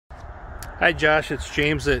Hi Josh, it's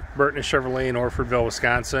James at Burton Chevrolet in Orfordville,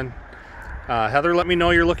 Wisconsin. Heather let me know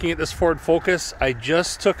you're looking at this Ford Focus. I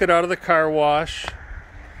just took it out of the car wash.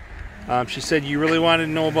 She said you really wanted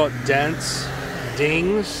to know about dents,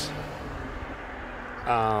 dings.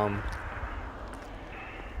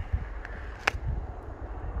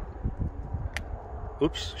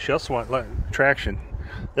 Oops, she also wants traction.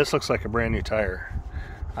 This looks like a brand new tire.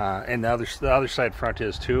 And the other side front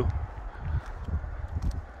is too.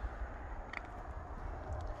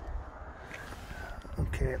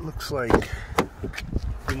 Okay, it looks like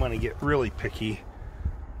you want to get really picky.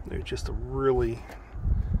 There's just a really,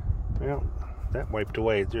 well, that wiped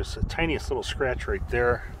away. There's a tiniest little scratch right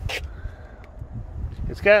there.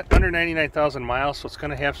 It's got under 99,000 miles, so it's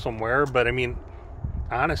going to have some wear, but I mean,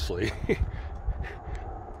 honestly,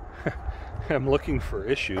 I'm looking for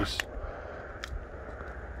issues.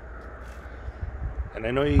 And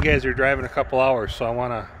I know you guys are driving a couple hours, so I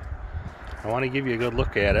want to give you a good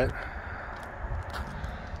look at it.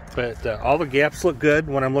 But all the gaps look good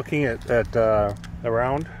when I'm looking at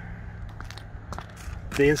around.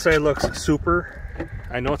 The inside looks super.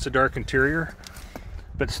 I know it's a dark interior,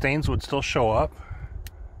 but stains would still show up.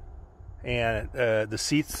 And the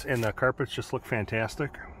seats and the carpets just look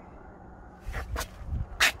fantastic.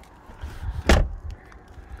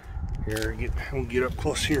 Here, we'll get up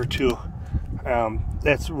close here too.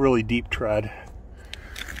 That's really deep tread.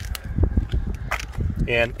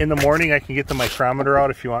 And in the morning I can get the micrometer out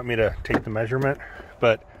if you want me to take the measurement.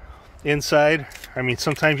 But inside, I mean,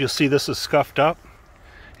 sometimes you'll see this is scuffed up.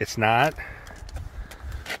 It's not.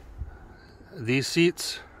 These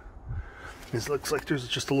seats, it looks like there's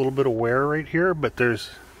just a little bit of wear right here, but there's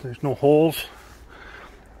no holes.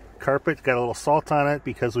 Carpet got a little salt on it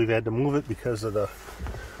because we've had to move it because of the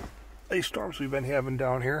ice storms we've been having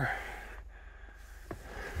down here.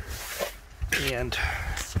 And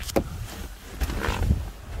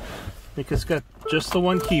I think it's got just the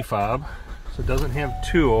one key fob, so it doesn't have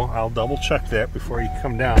two. I'll double check that before you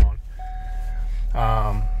come down.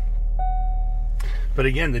 But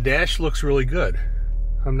again, the dash looks really good.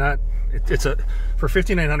 For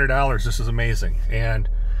 $5,900, this is amazing. And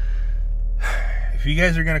if you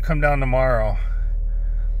guys are going to come down tomorrow,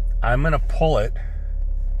 I'm going to pull it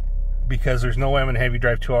because there's no way I'm going to have you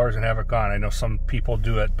drive 2 hours and have it gone. I know some people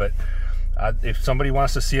do it, but if somebody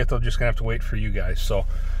wants to see it, they're just going to have to wait for you guys. So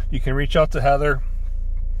you can reach out to Heather.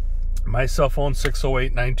 My cell phone,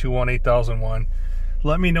 608-921-8001.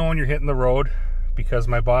 Let me know when you're hitting the road, because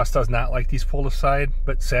my boss does not like these pulled aside,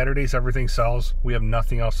 but Saturdays everything sells. We have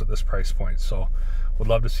nothing else at this price point, so would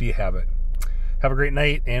love to see you have it. Have a great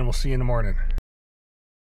night, and we'll see you in the morning.